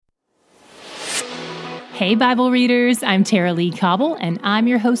Hey, Bible readers, I'm Tara Lee Cobble, and I'm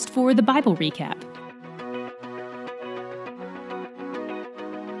your host for the Bible Recap.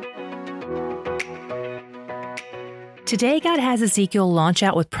 Today, God has Ezekiel launch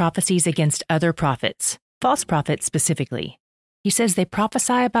out with prophecies against other prophets, false prophets specifically. He says they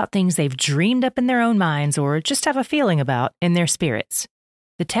prophesy about things they've dreamed up in their own minds or just have a feeling about in their spirits.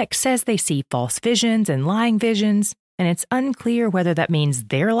 The text says they see false visions and lying visions, and it's unclear whether that means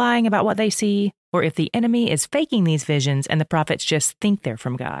they're lying about what they see or if the enemy is faking these visions and the prophets just think they're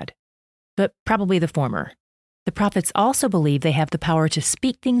from God. But probably the former. The prophets also believe they have the power to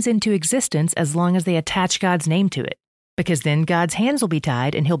speak things into existence as long as they attach God's name to it, because then God's hands will be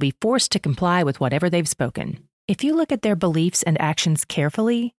tied and he'll be forced to comply with whatever they've spoken. If you look at their beliefs and actions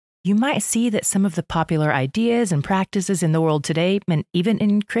carefully, you might see that some of the popular ideas and practices in the world today, and even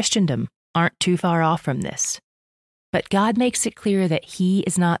in Christendom, aren't too far off from this. But God makes it clear that He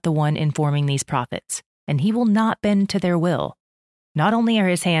is not the one informing these prophets, and He will not bend to their will. Not only are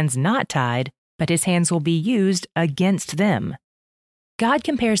His hands not tied, but His hands will be used against them. God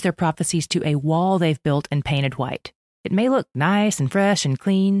compares their prophecies to a wall they've built and painted white. It may look nice and fresh and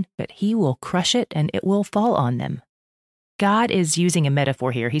clean, but He will crush it and it will fall on them. God is using a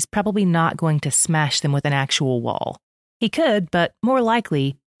metaphor here. He's probably not going to smash them with an actual wall. He could, but more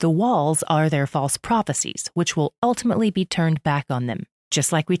likely, the walls are their false prophecies, which will ultimately be turned back on them,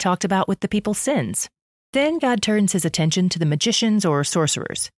 just like we talked about with the people's sins. Then God turns His attention to the magicians or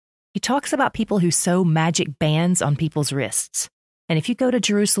sorcerers. He talks about people who sew magic bands on people's wrists. And if you go to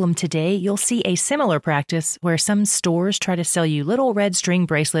Jerusalem today, you'll see a similar practice where some stores try to sell you little red string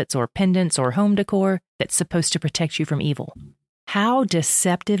bracelets or pendants or home decor that's supposed to protect you from evil. How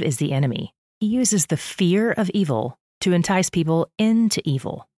deceptive is the enemy? He uses the fear of evil to entice people into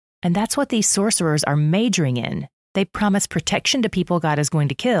evil. And that's what these sorcerers are majoring in. They promise protection to people God is going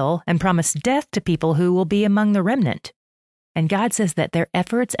to kill and promise death to people who will be among the remnant. And God says that their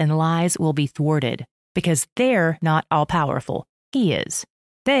efforts and lies will be thwarted because they're not all-powerful. He is.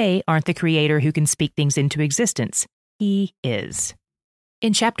 They aren't the creator who can speak things into existence. He is.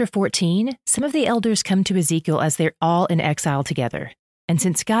 In chapter 14, some of the elders come to Ezekiel as they're all in exile together. And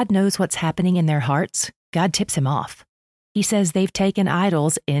since God knows what's happening in their hearts, God tips him off. He says they've taken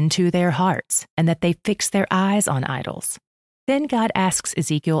idols into their hearts and that they've fixed their eyes on idols. Then God asks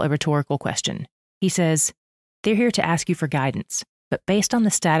Ezekiel a rhetorical question. He says, "They're here to ask you for guidance, but based on the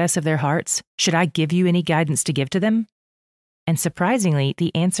status of their hearts, should I give you any guidance to give to them?" And surprisingly,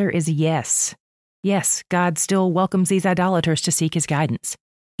 the answer is yes. Yes, God still welcomes these idolaters to seek His guidance.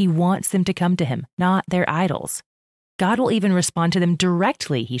 He wants them to come to Him, not their idols. God will even respond to them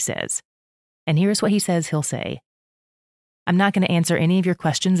directly, He says. And here's what He says He'll say. "I'm not going to answer any of your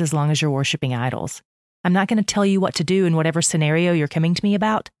questions as long as you're worshiping idols. I'm not going to tell you what to do in whatever scenario you're coming to me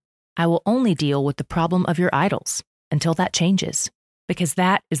about. I will only deal with the problem of your idols until that changes, because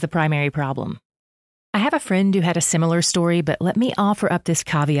that is the primary problem." I have a friend who had a similar story, but let me offer up this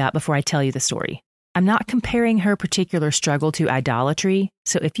caveat before I tell you the story. I'm not comparing her particular struggle to idolatry,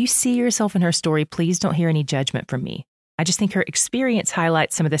 so if you see yourself in her story, please don't hear any judgment from me. I just think her experience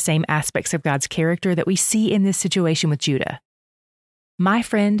highlights some of the same aspects of God's character that we see in this situation with Judah. My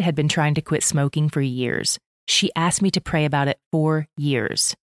friend had been trying to quit smoking for years. She asked me to pray about it for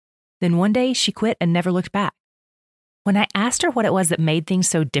years. Then one day she quit and never looked back. When I asked her what it was that made things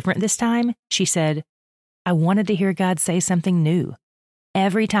so different this time, she said, "I wanted to hear God say something new.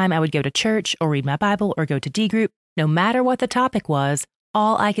 Every time I would go to church or read my Bible or go to D group, no matter what the topic was,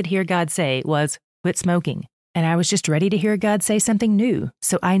 all I could hear God say was, quit smoking. And I was just ready to hear God say something new,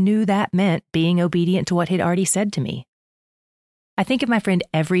 so I knew that meant being obedient to what He'd already said to me." I think of my friend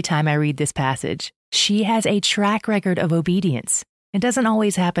every time I read this passage. She has a track record of obedience. It doesn't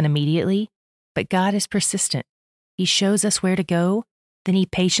always happen immediately, but God is persistent. He shows us where to go, then He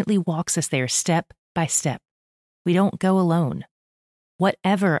patiently walks us there step by step. We don't go alone.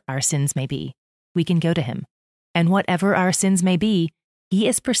 Whatever our sins may be, we can go to Him. And whatever our sins may be, He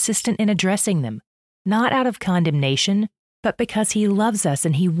is persistent in addressing them, not out of condemnation, but because He loves us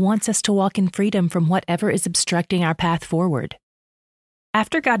and He wants us to walk in freedom from whatever is obstructing our path forward.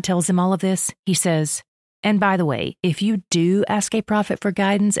 After God tells him all of this, He says, "And by the way, if you do ask a prophet for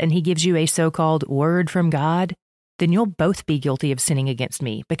guidance and he gives you a so-called word from God, then you'll both be guilty of sinning against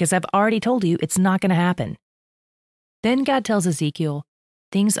me, because I've already told you it's not going to happen." Then God tells Ezekiel,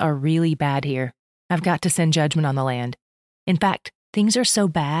 "Things are really bad here. I've got to send judgment on the land. In fact, things are so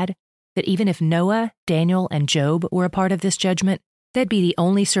bad that even if Noah, Daniel, and Job were a part of this judgment, they'd be the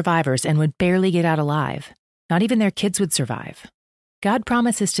only survivors and would barely get out alive. Not even their kids would survive." God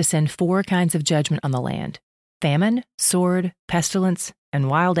promises to send 4 kinds of judgment on the land: famine, sword, pestilence, and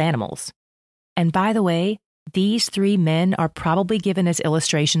wild animals. And by the way, these three men are probably given as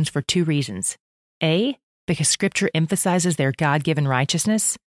illustrations for two reasons. A, because Scripture emphasizes their God-given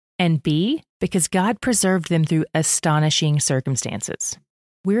righteousness, and B, because God preserved them through astonishing circumstances.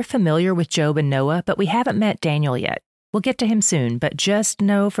 We're familiar with Job and Noah, but we haven't met Daniel yet. We'll get to him soon, but just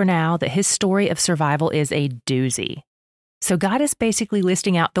know for now that his story of survival is a doozy. So God is basically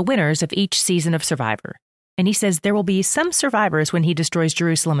listing out the winners of each season of Survivor. And he says there will be some survivors when he destroys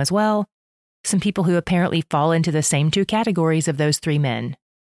Jerusalem as well, some people who apparently fall into the same two categories of those three men.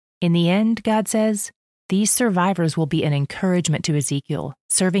 In the end, God says, these survivors will be an encouragement to Ezekiel,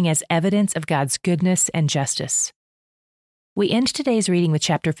 serving as evidence of God's goodness and justice. We end today's reading with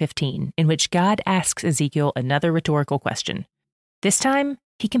chapter 15, in which God asks Ezekiel another rhetorical question. This time,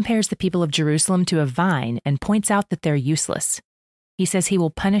 he compares the people of Jerusalem to a vine and points out that they're useless. He says he will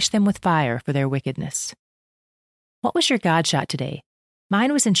punish them with fire for their wickedness. What was your God shot today?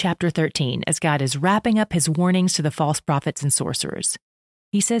 Mine was in chapter 13, as God is wrapping up his warnings to the false prophets and sorcerers.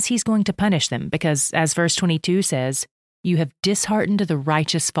 He says he's going to punish them because, as verse 22 says, you have disheartened the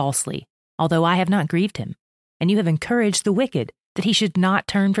righteous falsely, although I have not grieved him, and you have encouraged the wicked that he should not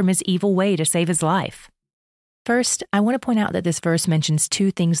turn from his evil way to save his life. First, I want to point out that this verse mentions two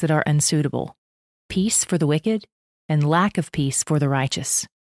things that are unsuitable: peace for the wicked and lack of peace for the righteous.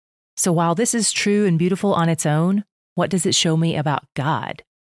 So while this is true and beautiful on its own, what does it show me about God?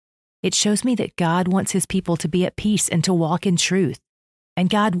 It shows me that God wants his people to be at peace and to walk in truth. And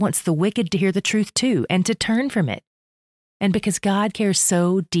God wants the wicked to hear the truth too and to turn from it. And because God cares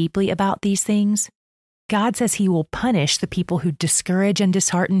so deeply about these things, God says he will punish the people who discourage and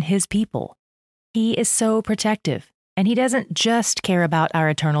dishearten his people. He is so protective, and he doesn't just care about our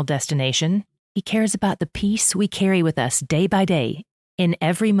eternal destination. He cares about the peace we carry with us day by day, in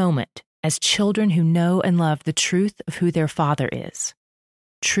every moment, as children who know and love the truth of who their Father is.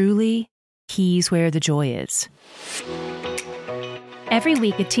 Truly, he's where the joy is. Every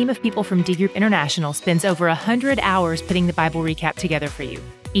week, a team of people from D Group International spends over 100 hours putting the Bible recap together for you.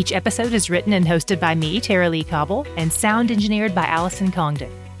 Each episode is written and hosted by me, Tara Lee Cobble, and sound engineered by Allison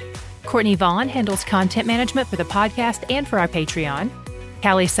Congdon. Courtney Vaughn handles content management for the podcast and for our Patreon.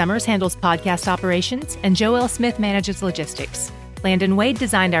 Callie Summers handles podcast operations, and Joelle Smith manages logistics. Landon Wade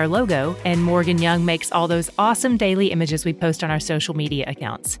designed our logo, and Morgan Young makes all those awesome daily images we post on our social media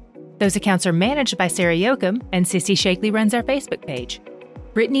accounts. Those accounts are managed by Sarah Yoakum, and Sissy Shakely runs our Facebook page.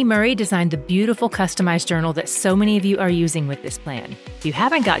 Brittany Murray designed the beautiful customized journal that so many of you are using with this plan. If you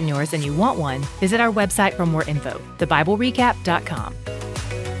haven't gotten yours and you want one, visit our website for more info, thebiblerecap.com.